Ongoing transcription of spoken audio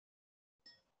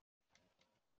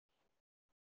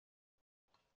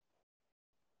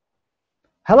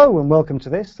Hello and welcome to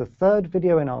this, the third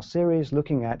video in our series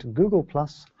looking at Google+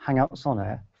 Hangouts on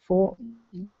Air for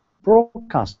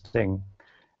broadcasting.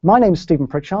 My name is Stephen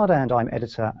Pritchard and I'm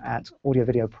editor at Audio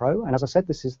Video Pro, and as I said,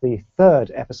 this is the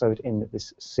third episode in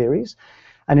this series.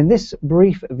 And in this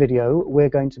brief video, we're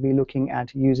going to be looking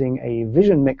at using a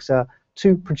vision mixer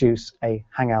to produce a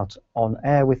Hangout on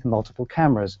air with multiple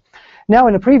cameras. Now,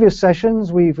 in the previous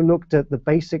sessions, we've looked at the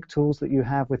basic tools that you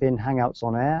have within Hangouts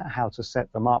on Air, how to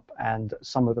set them up, and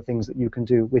some of the things that you can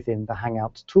do within the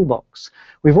Hangout toolbox.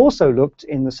 We've also looked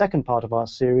in the second part of our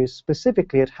series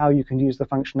specifically at how you can use the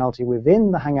functionality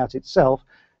within the Hangout itself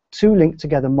to link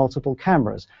together multiple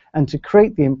cameras and to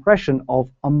create the impression of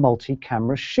a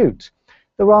multi-camera shoot.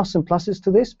 There are some pluses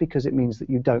to this because it means that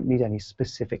you don't need any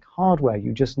specific hardware.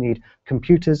 You just need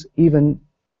computers, even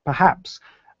perhaps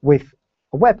with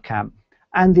a webcam,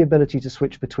 and the ability to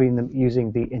switch between them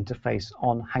using the interface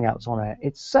on Hangouts on Air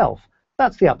itself.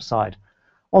 That's the upside.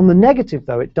 On the negative,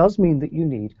 though, it does mean that you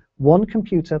need one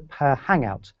computer per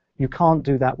Hangout. You can't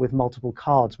do that with multiple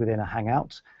cards within a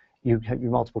Hangout. You have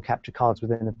multiple capture cards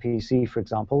within a PC, for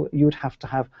example. You would have to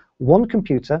have one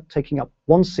computer taking up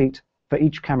one seat for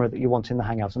each camera that you want in the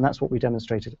Hangout, and that's what we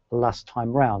demonstrated last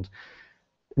time round.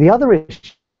 The other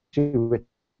issue with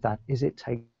that is it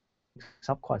takes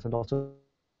up quite a lot of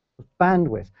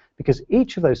bandwidth, because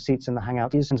each of those seats in the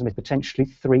Hangout is potentially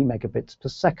 3 megabits per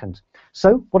second.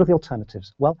 So what are the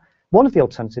alternatives? Well, one of the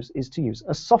alternatives is to use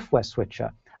a software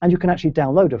switcher, and you can actually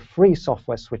download a free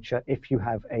software switcher if you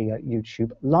have a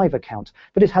YouTube Live account,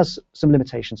 but it has some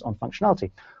limitations on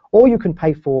functionality. Or you can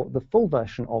pay for the full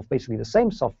version of basically the same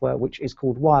software, which is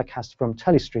called Wirecast from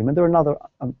Telestream, and there are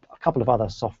a couple of other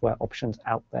software options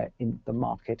out there in the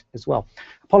market as well.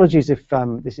 Apologies if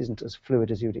this isn't as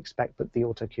fluid as you'd expect, but the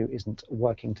auto cue isn't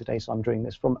working today, so I'm doing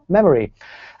this from memory.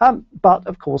 But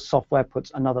of course, software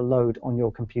puts another load on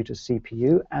your computer's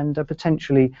CPU, and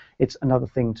potentially it's another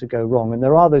thing to go wrong. And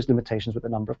there are those limitations with the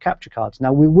number of capture cards.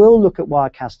 Now, we will look at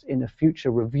Wirecast in a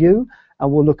future review,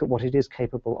 and we'll look at what it is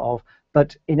capable of.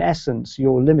 But in essence,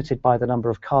 you're limited by the number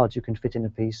of cards you can fit in a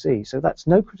PC. So that's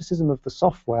no criticism of the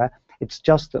software. It's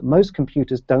just that most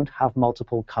computers don't have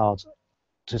multiple cards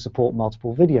to support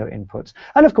multiple video inputs.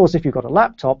 And of course, if you've got a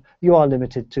laptop, you are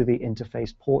limited to the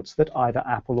interface ports that either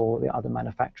Apple or the other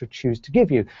manufacturer choose to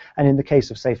give you. And in the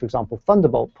case of, say, for example,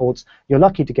 Thunderbolt ports, you're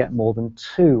lucky to get more than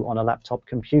 2 on a laptop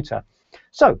computer.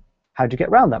 So how do you get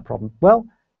around that problem? Well,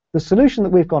 the solution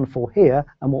that we've gone for here,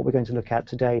 and what we're going to look at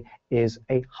today, is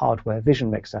a hardware vision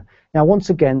mixer. Now, once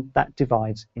again, that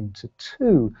divides into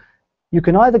 2. You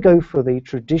can either go for the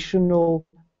traditional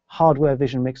hardware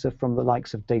vision mixer from the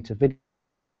likes of Data Video,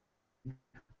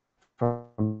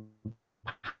 from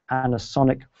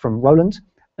Panasonic, from Roland,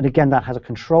 and again, that has a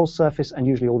control surface and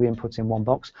usually all the inputs in one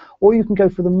box. Or you can go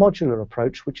for the modular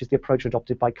approach, which is the approach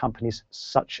adopted by companies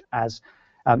such as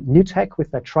NewTek with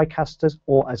their TriCasters,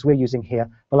 or as we're using here,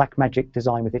 Blackmagic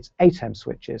Design with its ATEM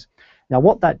switches. Now,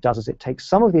 what that does is it takes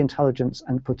some of the intelligence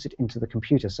and puts it into the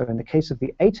computer. So in the case of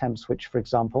the ATEM switch, for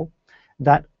example,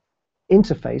 that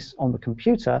interface on the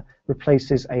computer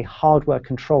replaces a hardware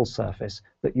control surface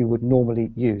that you would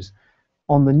normally use.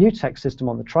 On the NewTek system,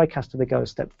 on the TriCaster, they go a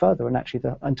step further, and actually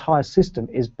the entire system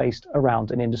is based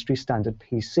around an industry standard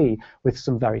PC with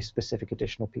some very specific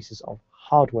additional pieces of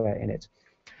hardware in it.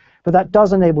 But that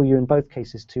does enable you in both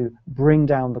cases to bring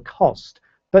down the cost,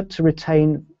 but to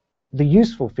retain the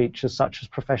useful features such as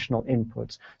professional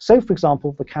inputs. So, for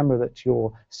example, the camera that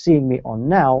you're seeing me on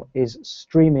now is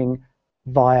streaming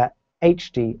via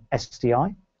HD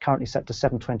SDI, currently set to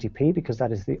 720p because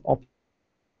that is the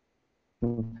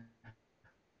option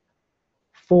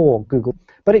for Google.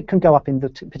 But it can go up, in the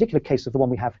particular case of the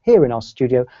one we have here in our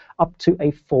studio, up to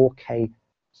a 4K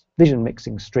vision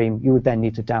mixing stream. You would then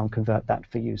need to down convert that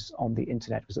for use on the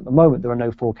internet, because at the moment there are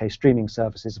no 4K streaming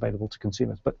services available to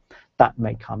consumers, but that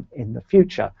may come in the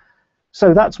future.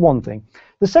 So that's one thing.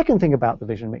 The second thing about the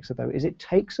vision mixer, though, is it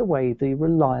takes away the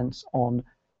reliance on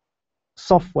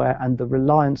software and the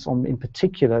reliance on, in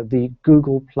particular, the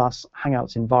Google+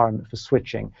 Hangouts environment for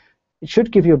switching. It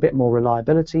should give you a bit more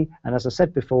reliability, and as I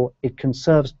said before, it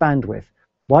conserves bandwidth.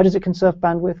 Why does it conserve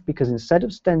bandwidth? Because instead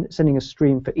of sending a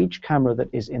stream for each camera that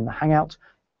is in the Hangout,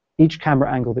 each camera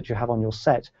angle that you have on your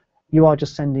set, you are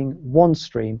just sending one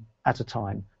stream at a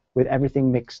time with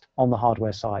everything mixed on the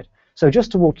hardware side. So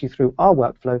just to walk you through our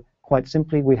workflow, quite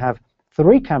simply, we have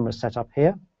 3 cameras set up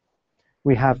here.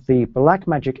 We have the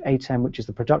Blackmagic ATEM, which is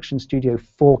the Production Studio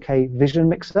 4K vision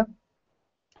mixer.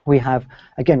 We have,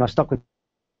 again, I stuck with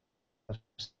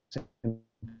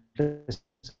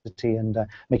and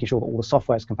making sure that all the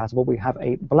software is compatible. We have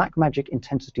a Blackmagic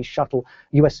Intensity Shuttle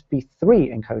USB 3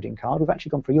 encoding card. We've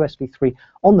actually gone for USB 3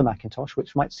 on the Macintosh,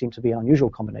 which might seem to be an unusual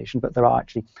combination, but there are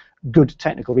actually good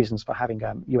technical reasons for having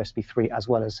USB 3 as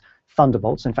well as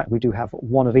Thunderbolts. In fact, we do have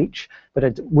one of each, but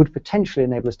it would potentially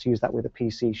enable us to use that with a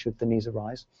PC should the needs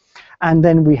arise. And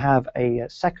then we have a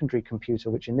secondary computer,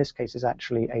 which in this case is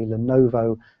actually a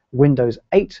Lenovo Windows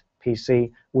 8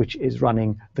 PC, which is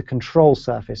running the control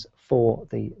surface for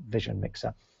the Vision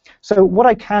Mixer. So what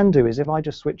I can do is, if I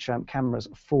just switch cameras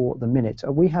for the minute,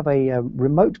 we have a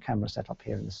remote camera set up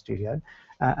here in the studio,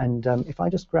 and if I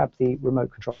just grab the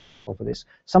remote control for this,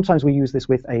 sometimes we use this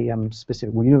with a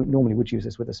specific, we normally would use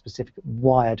this with a specific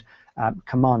wired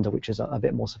commander, which is a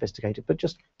bit more sophisticated, but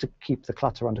just to keep the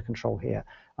clutter under control here,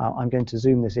 I'm going to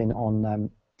zoom this in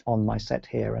on my set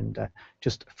here and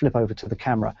just flip over to the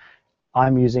camera.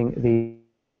 I'm using the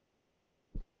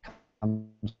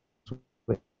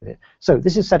with it. So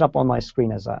this is set up on my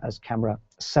screen as camera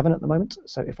 7 at the moment.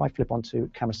 So if I flip onto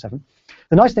camera 7,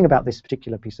 the nice thing about this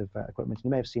particular piece of equipment, you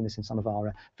may have seen this in some of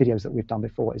our videos that we've done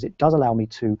before, is it does allow me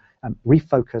to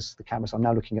refocus the camera. So I'm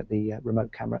now looking at the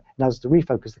remote camera. It allows to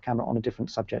refocus the camera on a different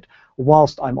subject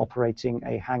whilst I'm operating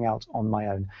a Hangout on my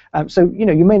own. So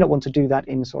you may not want to do that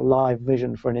in sort of live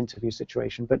vision for an interview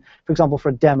situation, but for example, for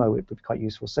a demo, it would be quite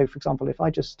useful. So for example, if I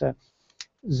just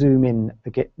zoom in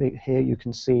here, you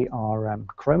can see our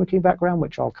chroma key background,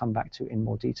 which I'll come back to in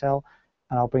more detail,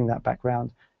 and I'll bring that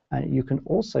background. And you can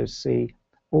also see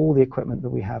all the equipment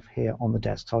that we have here on the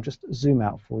desk. So I'll just zoom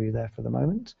out for you there for the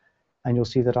moment, and you'll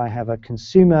see that I have a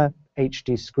consumer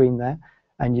HD screen there,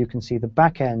 and you can see the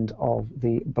back end of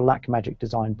the Blackmagic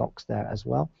design box there as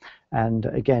well. And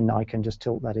again, I can just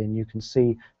tilt that in. You can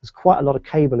see there's quite a lot of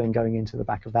cabling going into the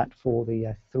back of that for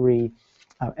the 3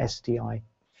 SDI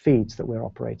feeds that we're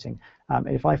operating.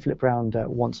 If I flip around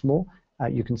once more,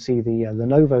 you can see the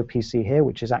Lenovo PC here,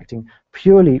 which is acting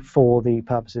purely for the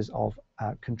purposes of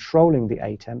controlling the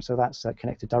ATEM. So that's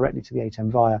connected directly to the ATEM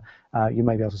via, you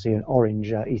may be able to see an orange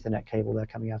Ethernet cable there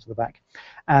coming out of the back.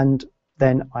 And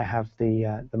then I have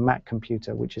the Mac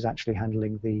computer, which is actually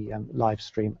handling the live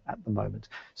stream at the moment.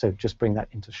 So just bring that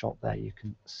into shot there, you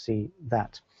can see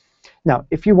that. Now,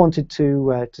 if you wanted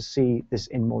to see this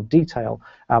in more detail,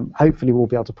 hopefully we'll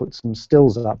be able to put some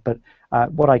stills up. But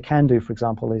what I can do, for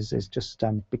example, is just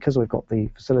because we've got the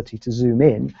facility to zoom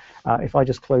in, if I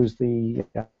just close the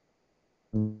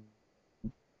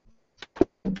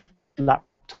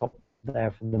laptop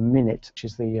there for the minute, which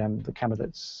is the camera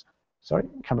that's, sorry,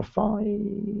 camera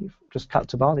 5, just cut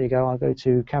to bar, there you go, I'll go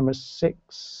to camera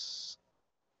 6.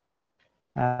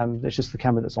 It's just the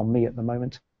camera that's on me at the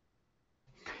moment.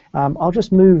 I'll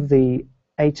just move the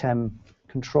ATEM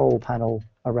control panel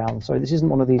around. So this isn't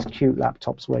one of these cute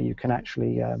laptops where you can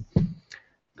actually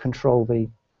control the,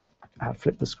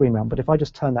 flip the screen around. But if I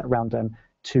just turn that around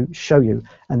to show you,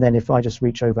 and then if I just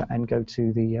reach over and go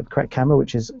to the correct camera,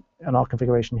 which is in our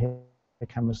configuration here,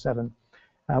 camera 7,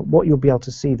 what you'll be able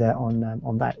to see there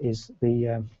on that is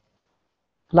the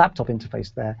laptop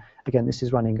interface there. Again, this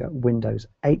is running Windows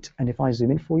 8, and if I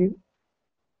zoom in for you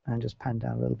and just pan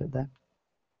down a little bit there,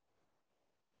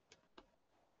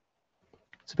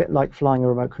 it's a bit like flying a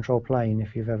remote control plane.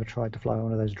 If you've ever tried to fly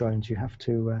one of those drones, you have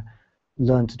to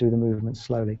learn to do the movements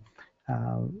slowly.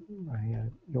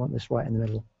 You want this right in the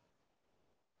middle.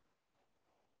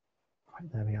 Right,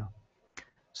 there we are.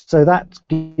 So that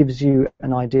gives you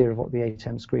an idea of what the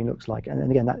ATEM screen looks like. And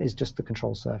then again, that is just the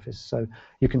control surface. So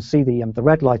you can see the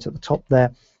red light at the top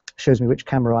there shows me which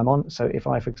camera I'm on. So if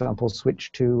I, for example,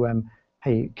 switch to,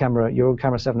 hey, camera, you're on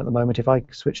camera 7 at the moment. If I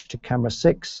switch to camera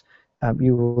 6,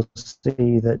 you will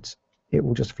see that it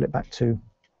will just flip back to,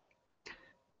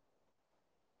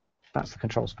 that's the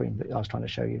control screen that I was trying to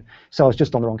show you. So I was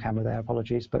just on the wrong camera there,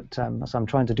 apologies, but so I'm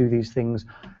trying to do these things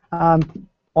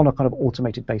on a kind of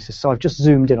automated basis. So I've just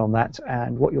zoomed in on that,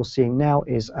 and what you're seeing now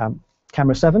is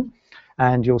camera 7,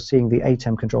 and you're seeing the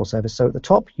ATEM control service. So at the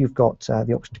top, you've got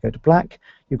the option to go to black.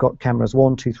 You've got cameras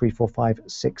 1, 2, 3, 4, 5,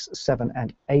 6, 7,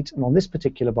 and 8. And on this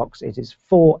particular box, it is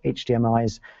 4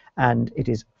 HDMIs, and it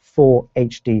is 4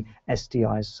 HD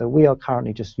SDIs. So we are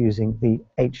currently just using the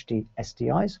HD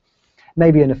SDIs.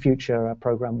 Maybe in a future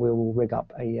program, we will rig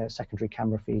up a secondary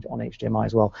camera feed on HDMI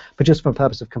as well. But just for the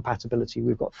purpose of compatibility,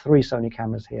 we've got 3 Sony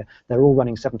cameras here. They're all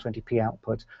running 720p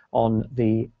output on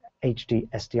the HD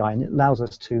SDI, and it allows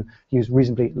us to use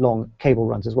reasonably long cable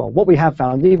runs as well. What we have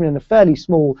found, even in a fairly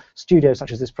small studio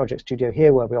such as this project studio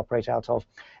here where we operate out of,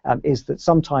 is that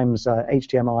sometimes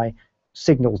HDMI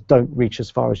signals don't reach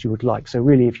as far as you would like. So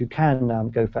really, if you can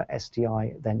go for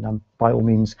SDI, then by all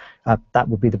means, that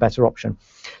would be the better option.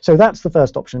 So that's the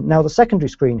first option. Now the secondary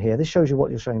screen here, this shows you what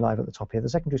you're showing live at the top here. The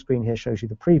secondary screen here shows you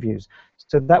the previews.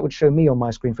 So that would show me on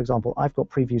my screen, for example, I've got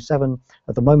preview 7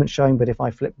 at the moment showing, but if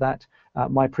I flip that,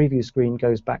 my preview screen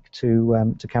goes back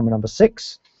to camera number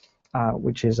 6,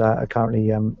 which is currently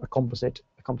a composite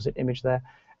image there,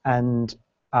 and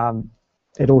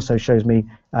it also shows me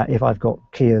if I've got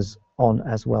keys on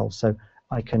as well, so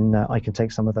I can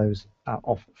take some of those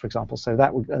off, for example. So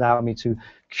that would allow me to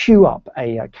queue up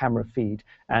a camera feed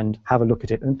and have a look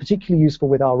at it, and particularly useful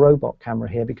with our robot camera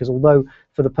here, because although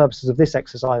for the purposes of this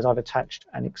exercise I've attached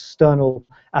an external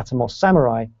Atomos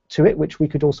Samurai to it, which we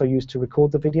could also use to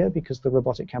record the video because the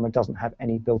robotic camera doesn't have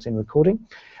any built-in recording,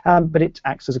 but it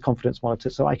acts as a confidence monitor,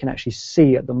 so I can actually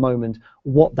see at the moment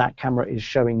what that camera is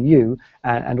showing you,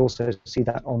 and also see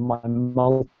that on my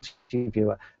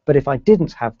multi-viewer. But if I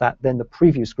didn't have that, then the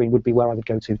preview screen would be where I would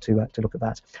go to look at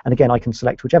that. And again, I can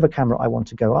select whichever camera I want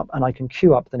to go up, and I can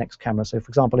queue up the next camera. So for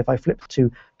example, if I flip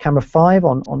to camera 5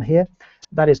 on here,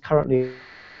 that is currently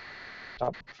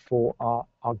up for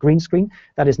our green screen.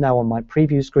 That is now on my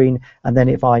preview screen, and then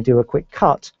if I do a quick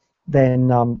cut, then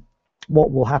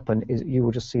what will happen is you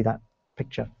will just see that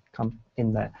picture come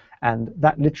in there, and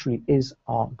that literally is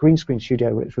our green screen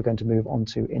studio, which we're going to move on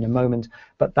to in a moment,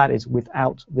 but that is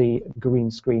without the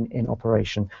green screen in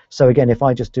operation. So again, if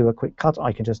I just do a quick cut,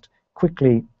 I can just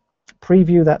quickly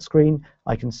preview that screen.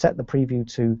 I can set the preview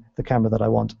to the camera that I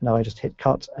want. Now I just hit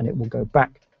cut, and it will go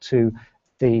back to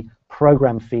the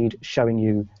program feed showing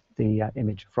you the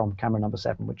image from camera number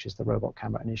 7, which is the robot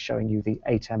camera, and is showing you the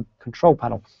ATEM control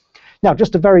panel. Now,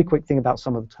 just a very quick thing about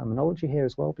some of the terminology here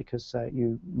as well, because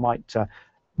you might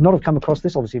not have come across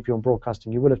this. Obviously, if you're on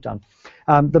broadcasting, you will have done.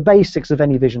 The basics of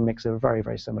any vision mixer are very,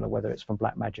 very similar, whether it's from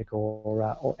Blackmagic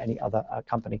or any other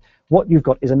company. What you've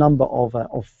got is a number of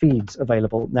feeds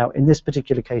available. Now, in this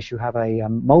particular case, you have a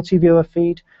multi-viewer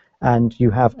feed, and you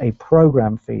have a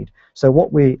program feed. So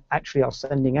what we actually are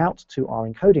sending out to our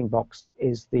encoding box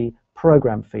is the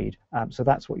program feed. So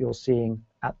that's what you're seeing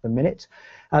at the minute.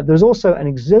 There's also an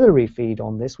auxiliary feed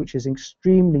on this, which is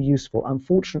extremely useful.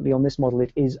 Unfortunately, on this model,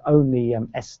 it is only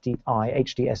SDI,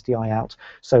 HD SDI out,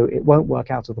 so it won't work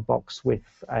out of the box with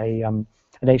an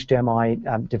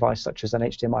HDMI device such as an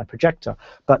HDMI projector.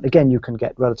 But again, you can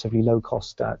get relatively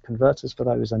low-cost converters for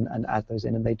those and add those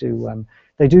in, and they do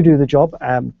the job.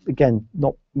 Again,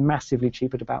 not massively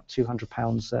cheap at about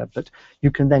 £200, but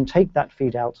you can then take that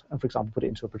feed out and, for example, put it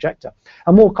into a projector.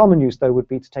 A more common use, though, would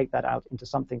be to take that out into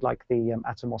something like the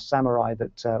Atomos Samurai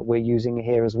that we're using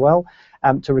here as well,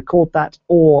 to record that,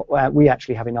 or we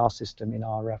actually have in our system, in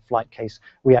our flight case,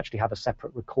 we actually have a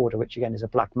separate recorder, which again is a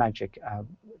Blackmagic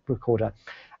recorder,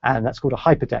 and that's called a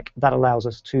hyperdeck. That allows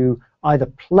us to either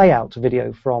play out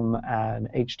video from an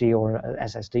HD or an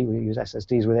SSD, we use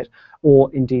SSDs with it, or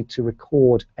indeed to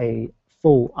record a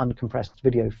full uncompressed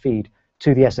video feed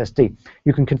to the SSD.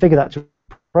 You can configure that to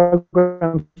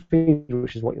program feed,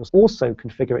 which is what you'll also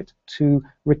configure it to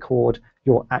record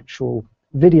your actual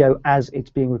video as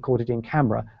it's being recorded in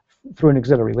camera through an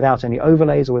auxiliary, without any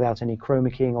overlays or without any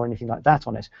chroma keying or anything like that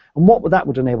on it. And what that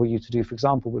would enable you to do, for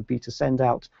example, would be to send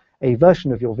out a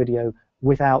version of your video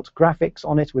without graphics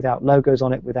on it, without logos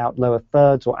on it, without lower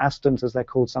thirds or astons, as they're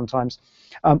called sometimes,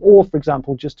 or, for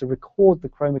example, just to record the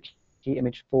chroma key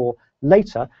image for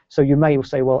later. So you may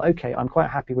say, well, okay, I'm quite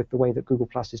happy with the way that Google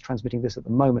Plus is transmitting this at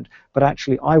the moment, but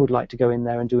actually I would like to go in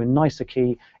there and do a nicer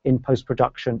key in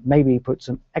post-production, maybe put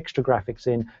some extra graphics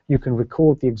in. You can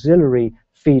record the auxiliary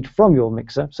feed from your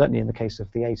mixer, certainly in the case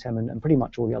of the ATEM and pretty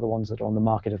much all the other ones that are on the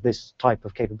market of this type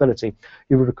of capability.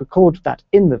 You would record that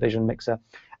in the Vision mixer,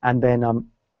 and then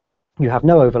you have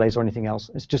no overlays or anything else.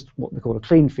 It's just what they call a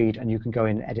clean feed, and you can go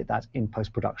in and edit that in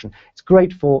post-production. It's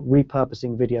great for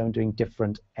repurposing video and doing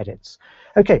different edits.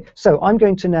 Okay, so I'm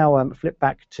going to now flip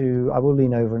back to, I will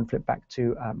lean over and flip back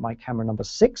to my camera number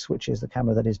 6, which is the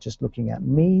camera that is just looking at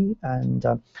me, and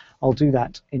I'll do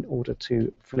that in order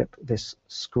to flip this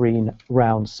screen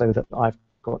round so that I've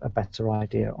got a better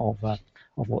idea of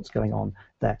what's going on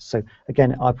there. So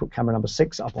again, I put camera number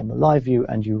 6 up on the live view,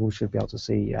 and you all should be able to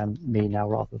see me now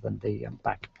rather than the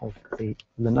back of the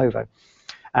Lenovo.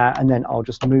 And then I'll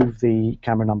just move the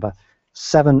camera number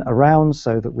 7 around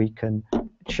so that we can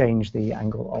change the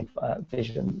angle of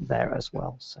vision there as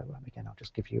well. So again, I'll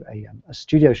just give you a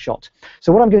studio shot.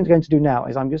 So what I'm going to do now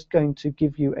is I'm just going to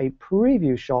give you a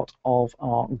preview shot of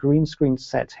our green screen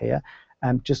set here,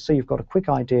 just so you've got a quick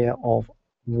idea of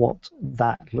what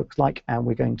that looks like, and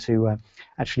we're going to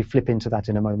actually flip into that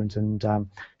in a moment and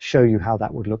show you how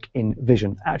that would look in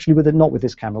Vision, actually not with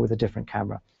this camera, with a different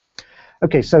camera.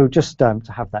 Okay, so just to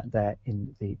have that there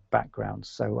in the background.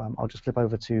 So I'll just flip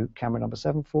over to camera number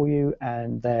 7 for you,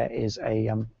 and there is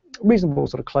a reasonable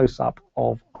sort of close-up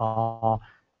of our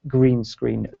green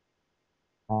screen,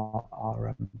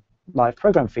 our live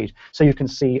program feed. So you can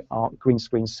see our green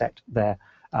screen set there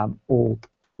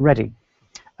already.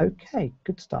 Okay,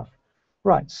 good stuff.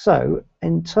 Right, so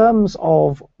in terms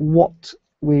of what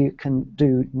we can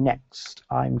do next,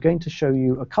 I'm going to show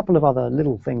you a couple of other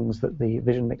little things that the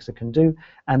Vision Mixer can do,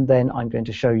 and then I'm going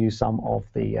to show you some of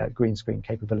the green screen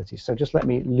capabilities. So just let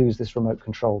me lose this remote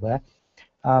control there.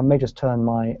 May just turn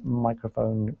my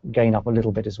microphone gain up a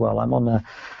little bit as well. I'm on a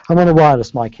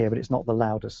wireless mic here, but it's not the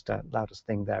loudest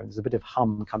thing there. There's a bit of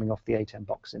hum coming off the A10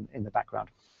 box in the background.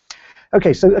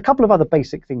 Okay, so a couple of other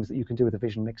basic things that you can do with a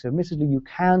Vision Mixer. Admittedly, you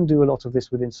can do a lot of this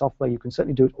within software. You can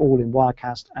certainly do it all in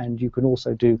Wirecast, and you can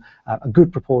also do a good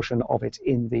proportion of it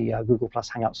in the Google Plus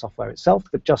Hangout software itself.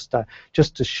 But just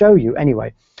to show you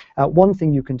anyway, one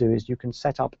thing you can do is you can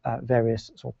set up various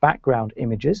sort of background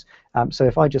images. So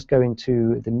if I just go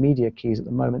into the media keys at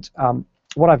the moment,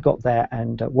 what I've got there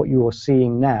and what you are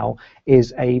seeing now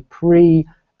is a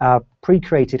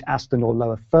pre-created Aston or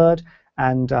lower third.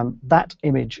 And that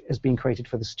image has been created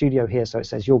for the studio here, so it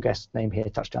says your guest name here,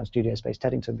 Touchdown Studio Space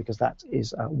Teddington, because that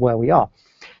is where we are.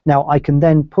 Now I can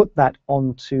then put that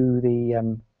onto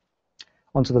the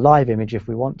live image if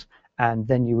we want, and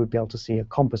then you would be able to see a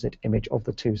composite image of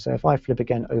the two. So if I flip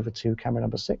again over to camera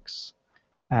number 6,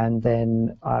 and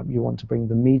then you want to bring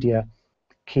the media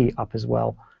key up as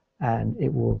well, and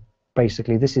it will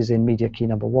basically, this is in media key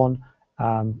number 1.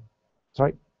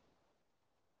 Sorry.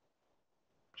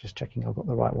 Just checking I've got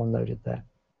the right one loaded there.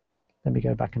 Let me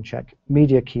go back and check.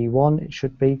 Media key 1, it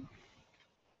should be.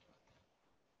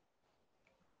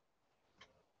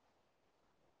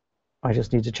 I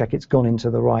just need to check it's gone into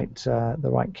the right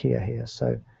keyer here.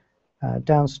 So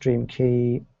downstream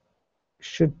key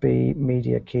should be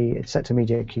media key. It's set to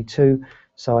media key 2,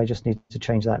 so I just need to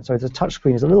change that. So the touch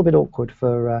screen is a little bit awkward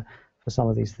for some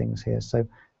of these things here. So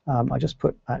I just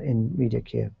put that in media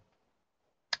key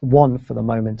 1 for the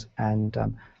moment, and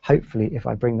hopefully if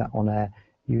I bring that on air,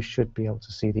 you should be able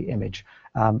to see the image.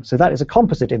 So that is a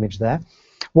composite image there.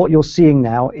 What you're seeing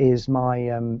now is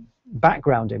my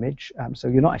background image, so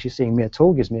you're not actually seeing me at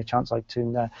all. Gives me a chance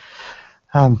to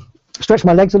stretch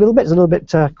my legs a little bit. It's a little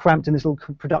bit cramped in this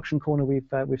little production corner we've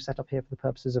set up here for the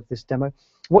purposes of this demo.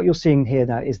 What you're seeing here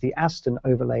now is the Aston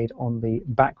overlaid on the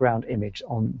background image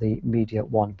on the media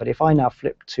 1. But if I now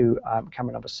flip to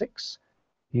camera number 6,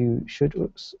 you should,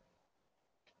 oops,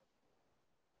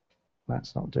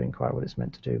 that's not doing quite what it's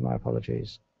meant to do, my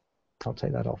apologies. I'll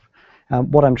take that off.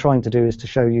 What I'm trying to do is to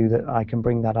show you that I can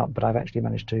bring that up, but I've actually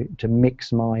managed to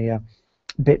mix my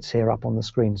bits here up on the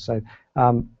screen. So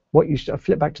what you should,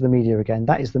 flip back to the media again,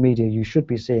 that is the media you should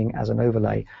be seeing as an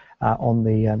overlay on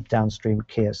the downstream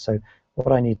keys. So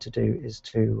what I need to do is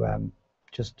to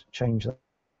just change that.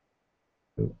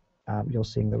 You're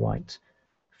seeing the right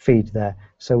feed there.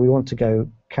 So we want to go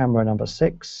camera number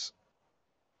 6.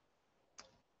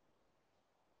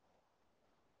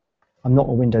 I'm not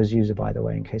a Windows user, by the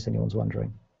way, in case anyone's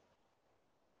wondering.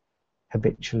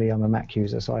 Habitually, I'm a Mac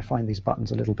user, so I find these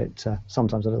buttons a little bit,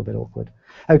 sometimes a little bit awkward.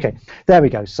 Okay, there we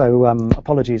go. So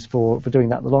apologies for doing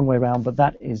that the long way around, but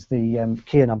that is the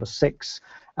keyer number 6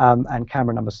 and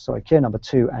keyer number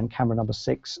 2 and camera number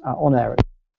 6 on air.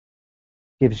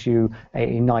 Gives you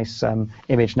a nice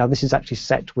image. Now this is actually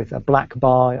set with a black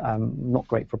bar, not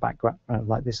great for a background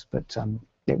like this, but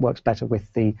it works better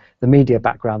with the media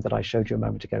background that I showed you a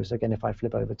moment ago. So again, if I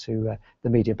flip over to the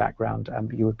media background,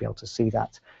 you would be able to see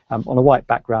that. On a white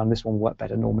background, this one would work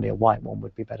better. Normally a white one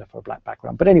would be better for a black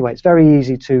background. But anyway, it's very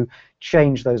easy to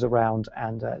change those around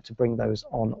and to bring those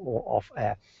on or off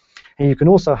air. And you can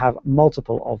also have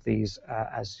multiple of these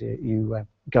as you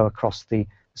go across the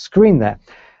screen there.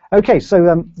 Okay,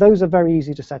 so those are very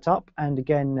easy to set up, and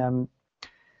again,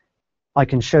 I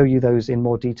can show you those in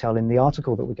more detail in the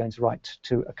article that we're going to write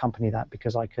to accompany that,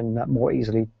 because I can more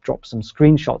easily drop some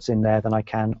screenshots in there than I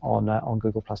can on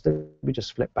Google+. Let me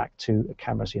just flip back to the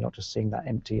camera so you're not just seeing that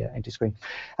empty screen.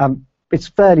 It's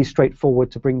fairly straightforward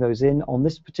to bring those in. On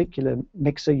this particular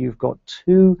mixer, you've got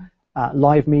 2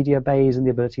 live media bays and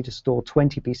the ability to store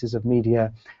 20 pieces of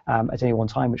media at any one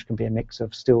time, which can be a mix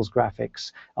of stills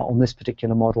graphics on this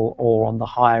particular model, or on the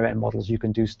higher end models you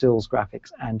can do stills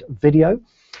graphics and video,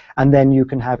 and then you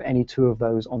can have any 2 of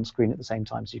those on screen at the same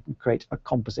time, so you can create a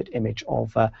composite image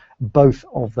of both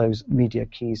of those media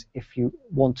keys if you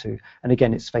want to. And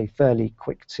again, it's fairly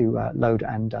quick to load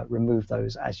and remove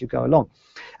those as you go along.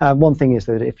 One thing is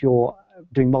that if you're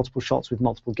doing multiple shots with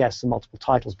multiple guests and multiple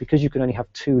titles, because you can only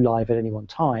have 2 live at any one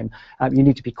time, you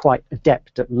need to be quite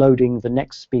adept at loading the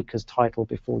next speaker's title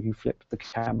before you flip the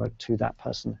camera to that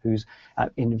person who's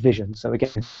in vision. So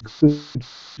again, a good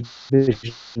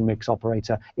vision mix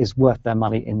operator is worth their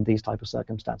money in these type of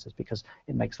circumstances, because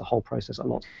it makes the whole process a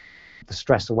lot the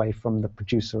stress away from the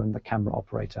producer and the camera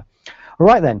operator. All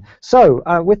right then, so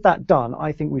with that done,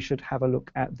 I think we should have a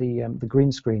look at the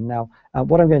green screen. Now,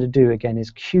 what I'm going to do again is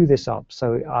cue this up.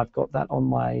 So I've got that on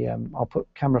my, I'll put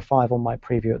camera 5 on my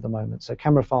preview at the moment. So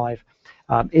camera 5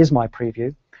 is my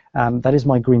preview. That is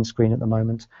my green screen at the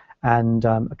moment, and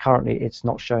currently it's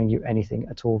not showing you anything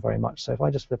at all very much. So if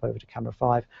I just flip over to camera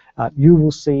 5, you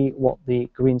will see what the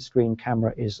green screen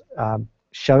camera is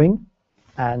showing.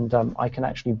 And I can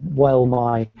actually whirl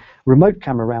my remote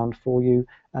camera around for you,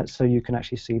 so you can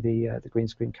actually see the green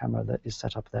screen camera that is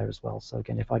set up there as well. So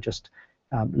again, if I just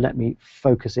let me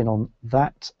focus in on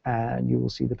that, and you will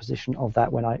see the position of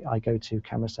that when I go to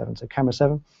camera 7. So camera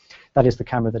 7, that is the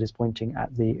camera that is pointing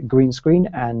at the green screen,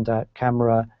 and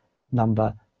camera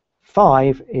number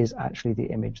 5 is actually the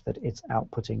image that it's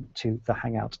outputting to the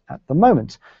Hangout at the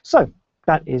moment. So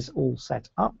that is all set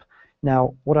up.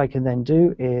 Now, what I can then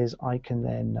do is I can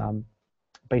then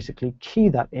basically key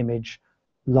that image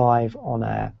live on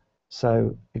air.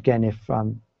 So again, if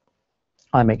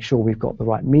I make sure we've got the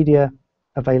right media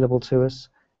available to us,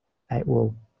 it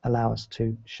will allow us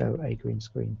to show a green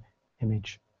screen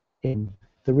image in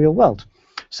the real world.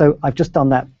 So I've just done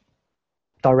that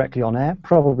directly on air.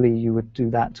 Probably you would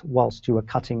do that whilst you were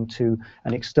cutting to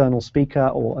an external speaker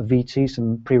or a VT,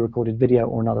 some pre-recorded video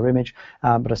or another image,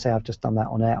 but I say I've just done that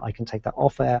on air. I can take that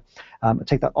off air.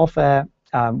 Take that off air,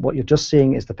 what you're just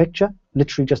seeing is the picture,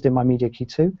 literally just in my media key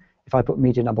 2. If I put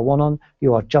media number 1 on,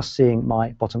 you are just seeing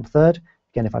my bottom third.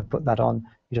 Again, if I put that on,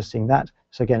 you're just seeing that.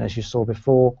 So again, as you saw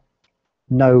before,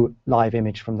 no live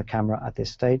image from the camera at this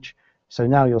stage. So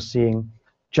now you're seeing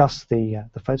just the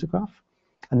photograph.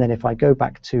 And then if I go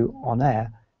back to on air,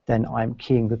 then I'm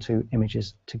keying the 2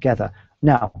 images together.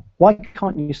 Now, why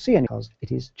can't you see any? Because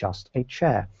it is just a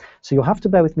chair. So you'll have to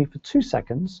bear with me for 2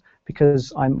 seconds,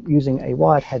 because I'm using a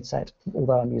wired headset,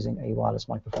 although I'm using a wireless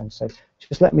microphone. So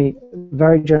just let me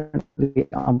very gently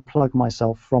unplug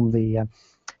myself from the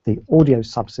audio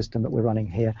subsystem that we're running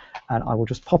here, and I will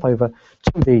just pop over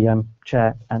to the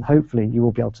chair, and hopefully you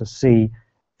will be able to see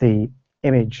the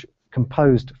image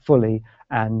composed fully,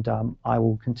 and I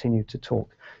will continue to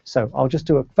talk. So I'll just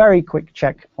do a very quick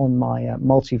check on my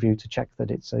multi-view to check that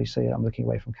it's, so you see I'm looking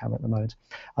away from camera at the moment.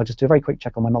 I'll just do a very quick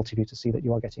check on my multi-view to see that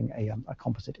you are getting a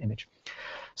composite image.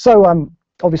 So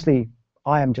obviously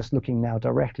I am just looking now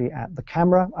directly at the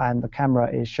camera, and the camera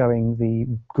is showing the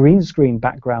green screen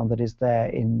background that is there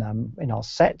in our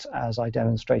set, as I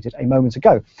demonstrated a moment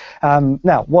ago.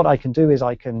 Now what I can do is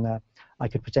I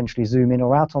could potentially zoom in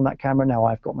or out on that camera. Now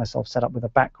I've got myself set up with a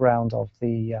background of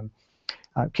the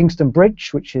Kingston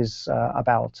Bridge, which is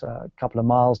about a couple of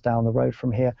miles down the road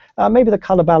from here. Maybe the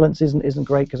color balance isn't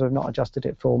great because I've not adjusted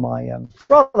it for my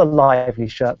rather lively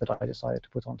shirt that I decided to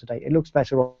put on today. It looks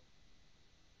better on.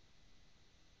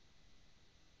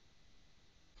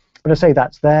 But I say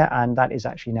that's there, and that is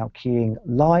actually now keying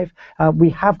live. We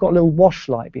have got a little wash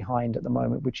light behind at the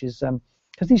moment, which is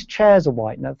because these chairs are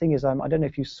white. Now the thing is, I don't know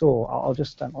if you saw. I'll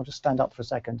just stand up for a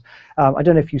second. I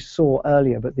don't know if you saw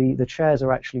earlier, but the chairs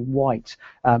are actually white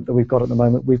that we've got at the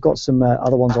moment. We've got some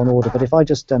other ones on order, but if I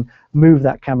just move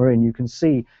that camera in, you can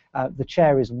see the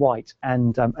chair is white,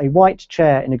 and a white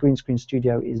chair in a green screen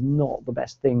studio is not the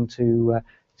best thing to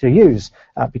use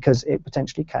because it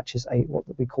potentially catches what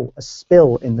we call a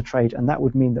spill in the trade, and that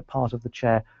would mean that part of the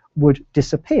chair would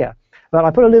disappear. But I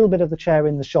put a little bit of the chair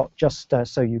in the shot just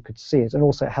so you could see it, and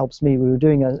also it helps me. We were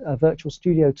doing a virtual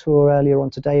studio tour earlier on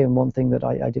today, and one thing that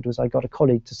I did was I got a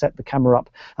colleague to set the camera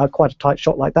up quite a tight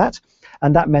shot like that,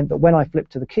 and that meant that when I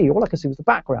flipped to the key, all I could see was the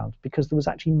background, because there was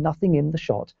actually nothing in the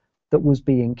shot that was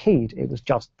being keyed. It was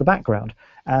just the background.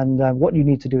 And what you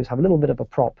need to do is have a little bit of a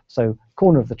prop. So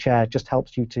corner of the chair just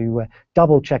helps you to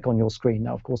double check on your screen.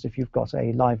 Now, of course, if you've got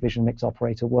a live vision mix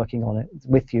operator working on it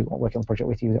with you, or working on the project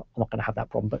with you, I'm not going to have that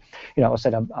problem. But you know, I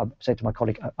said to my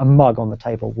colleague, a mug on the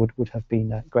table would have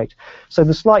been great. So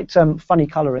the slight funny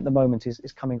color at the moment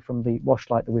is coming from the wash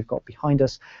light that we've got behind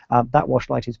us. That wash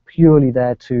light is purely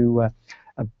there to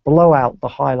blow out the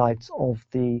highlights of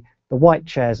the white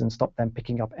chairs and stop them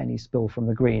picking up any spill from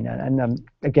the green. And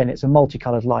again, it's a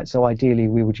multicolored light, so ideally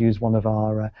we would use one of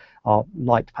our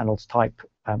light panels type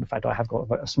In fact, I have got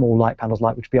a small light panels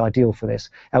light, which would be ideal for this,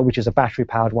 which is a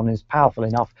battery-powered one, is powerful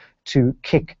enough to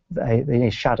kick the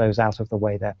shadows out of the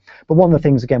way there. But one of the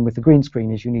things, again, with the green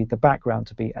screen is you need the background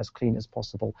to be as clean as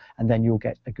possible, and then you'll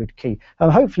get a good key.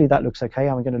 Hopefully that looks okay.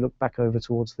 I'm going to look back over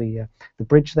towards the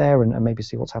bridge there and maybe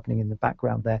see what's happening in the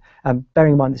background there.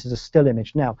 Bearing in mind this is a still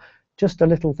image. Now, just a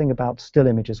little thing about still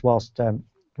images whilst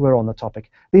we're on the topic.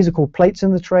 These are called plates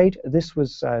in the trade. This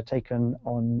was taken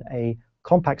on a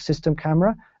compact system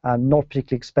camera, not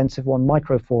particularly expensive one,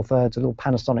 micro four thirds, a little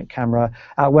Panasonic camera,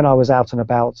 when I was out and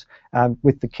about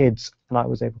with the kids, and I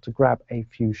was able to grab a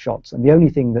few shots. And the only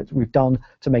thing that we've done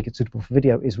to make it suitable for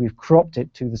video is we've cropped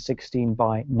it to the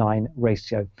 16:9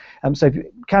 ratio. So if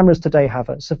cameras today have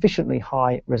a sufficiently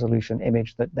high resolution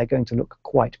image that they're going to look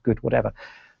quite good, whatever.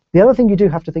 The other thing you do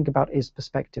have to think about is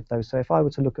perspective, though. So if I were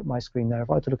to look at my screen there, if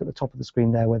I were to look at the top of the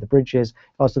screen there where the bridge is,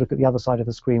 if I was to look at the other side of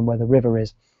the screen where the river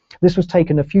is, this was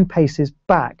taken a few paces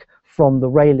back from the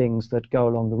railings that go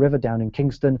along the river down in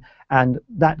Kingston, and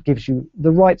that gives you the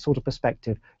right sort of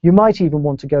perspective. You might even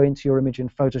want to go into your image in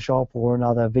Photoshop or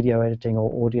another video editing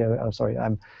or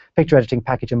picture editing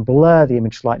package and blur the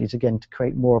image slightly to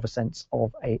create more of a sense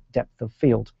of a depth of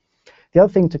field. The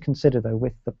other thing to consider, though,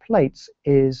 with the plates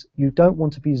is you don't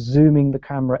want to be zooming the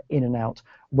camera in and out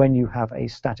when you have a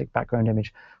static background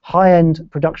image. High-end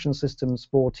production systems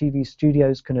for TV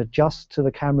studios can adjust to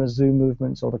the camera's zoom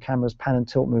movements or the camera's pan and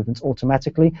tilt movements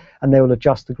automatically, and they will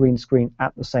adjust the green screen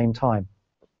at the same time.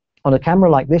 On a camera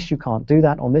like this, you can't do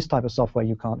that. On this type of software,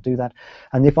 you can't do that.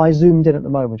 And if I zoomed in at the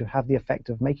moment, it would have the effect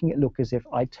of making it look as if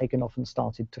I'd taken off and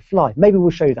started to fly. Maybe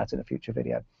we'll show you that in a future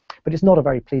video. But it's not a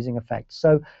very pleasing effect.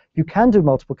 So you can do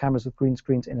multiple cameras with green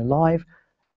screens in a live.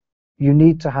 You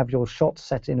need to have your shot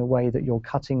set in a way that you're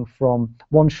cutting from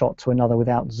one shot to another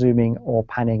without zooming or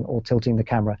panning or tilting the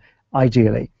camera,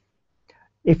 ideally.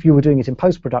 If you were doing it in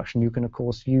post-production, you can, of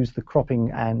course, use the cropping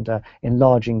and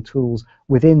enlarging tools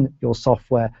within your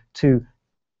software to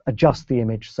adjust the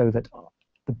image so that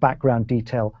the background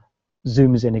detail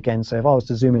zooms in again. So if I was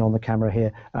to zoom in on the camera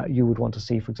here, you would want to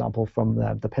see, for example, from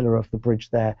the pillar of the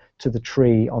bridge there to the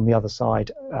tree on the other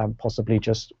side, possibly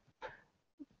just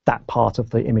that part of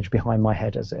the image behind my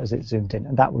head as it zoomed in,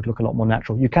 and that would look a lot more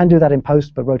natural. You can do that in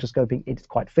post, but rotoscoping, it's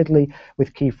quite fiddly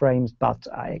with keyframes, but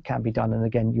it can be done, and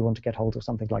again, you want to get hold of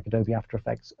something like Adobe After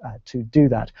Effects to do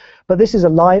that. But this is a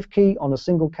live key on a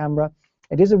single camera.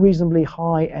 It is a reasonably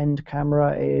high-end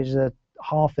camera. It is a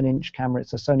half-an-inch camera.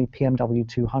 It's a Sony PMW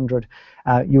 200.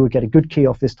 You would get a good key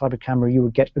off this type of camera. You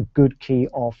would get a good key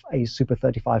off a Super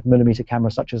 35mm camera,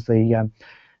 such as the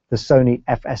Sony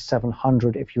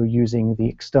FS700 if you're using the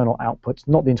external outputs,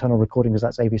 not the internal recording because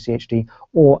that's AVC HD,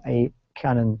 or a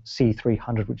Canon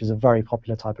C300, which is a very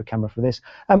popular type of camera for this,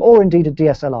 or indeed a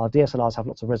DSLR. DSLRs have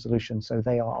lots of resolution, so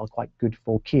they are quite good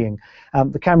for keying.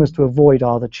 The cameras to avoid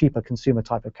are the cheaper consumer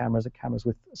type of cameras, the cameras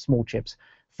with small chips.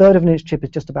 Third of an inch chip is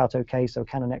just about okay, so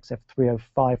Canon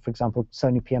XF305, for example,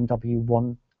 Sony PMW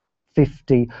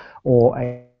 150, or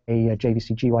a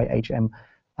JVC GY-HM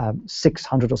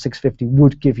 600 or 650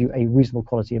 would give you a reasonable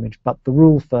quality image. But the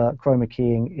rule for chroma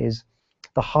keying is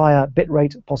the higher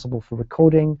bitrate possible for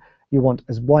recording. You want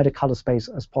as wide a color space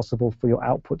as possible for your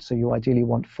output, so you ideally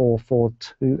want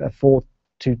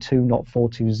 422, not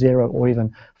 420, or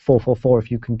even 444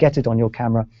 if you can get it on your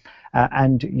camera.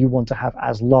 And you want to have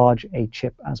as large a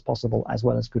chip as possible, as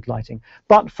well as good lighting.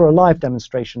 But for a live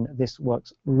demonstration, this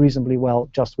works reasonably well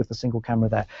just with the single camera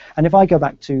there. And if I go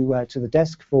back to the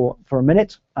desk for a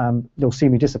minute, you'll see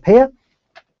me disappear,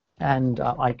 and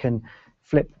I can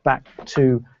flip back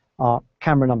to our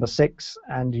camera number 6,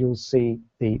 and you'll see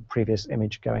the previous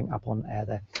image going up on air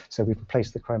there. So we've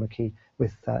replaced the chroma key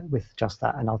with just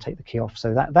that, and I'll take the key off.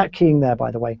 So that keying there,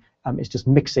 by the way, is just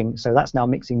mixing. So that's now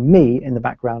mixing me in the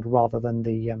background rather than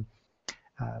the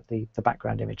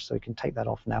background image. So you can take that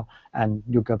off now, and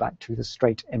you'll go back to the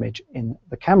straight image in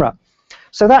the camera.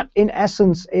 So that, in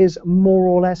essence, is more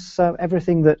or less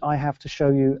everything that I have to show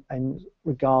you in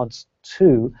regards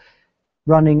to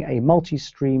running a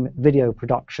multi-stream video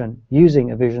production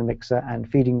using a vision mixer and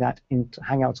feeding that into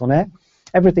Hangouts on Air.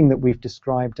 Everything that we've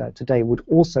described today would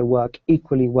also work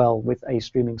equally well with a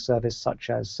streaming service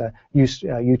such as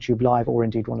YouTube Live, or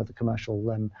indeed one of the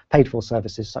commercial paid-for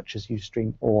services such as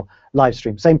Ustream or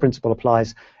Livestream. Same principle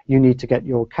applies. You need to get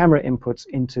your camera inputs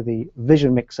into the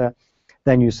vision mixer,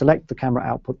 then you select the camera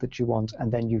output that you want,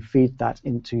 and then you feed that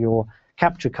into your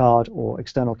capture card or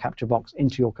external capture box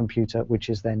into your computer, which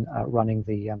is then running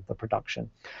the production.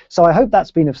 So I hope that's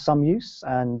been of some use,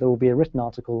 and there will be a written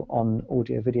article on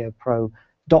Audio Video Pro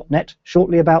 .NET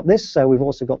shortly about this, so we've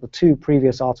also got the 2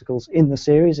 previous articles in the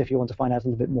series if you want to find out a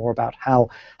little bit more about how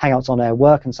Hangouts on Air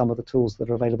work and some of the tools that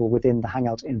are available within the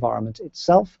Hangout environment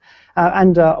itself.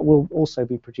 And we'll also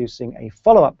be producing a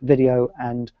follow-up video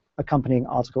and accompanying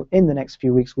article in the next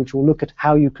few weeks, which will look at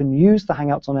how you can use the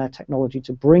Hangouts on Air technology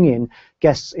to bring in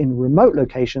guests in remote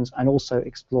locations, and also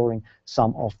exploring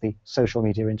some of the social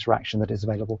media interaction that is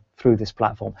available through this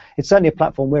platform. It's certainly a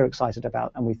platform we're excited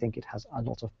about, and we think it has a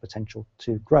lot of potential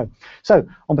to grow. So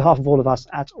on behalf of all of us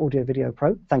at Audio Video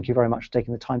Pro, thank you very much for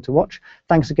taking the time to watch.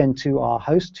 Thanks again to our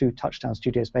host, to Touchdown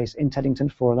Studios based in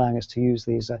Teddington, for allowing us to use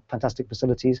these fantastic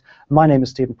facilities. My name is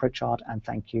Stephen Pritchard, and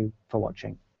thank you for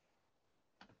watching.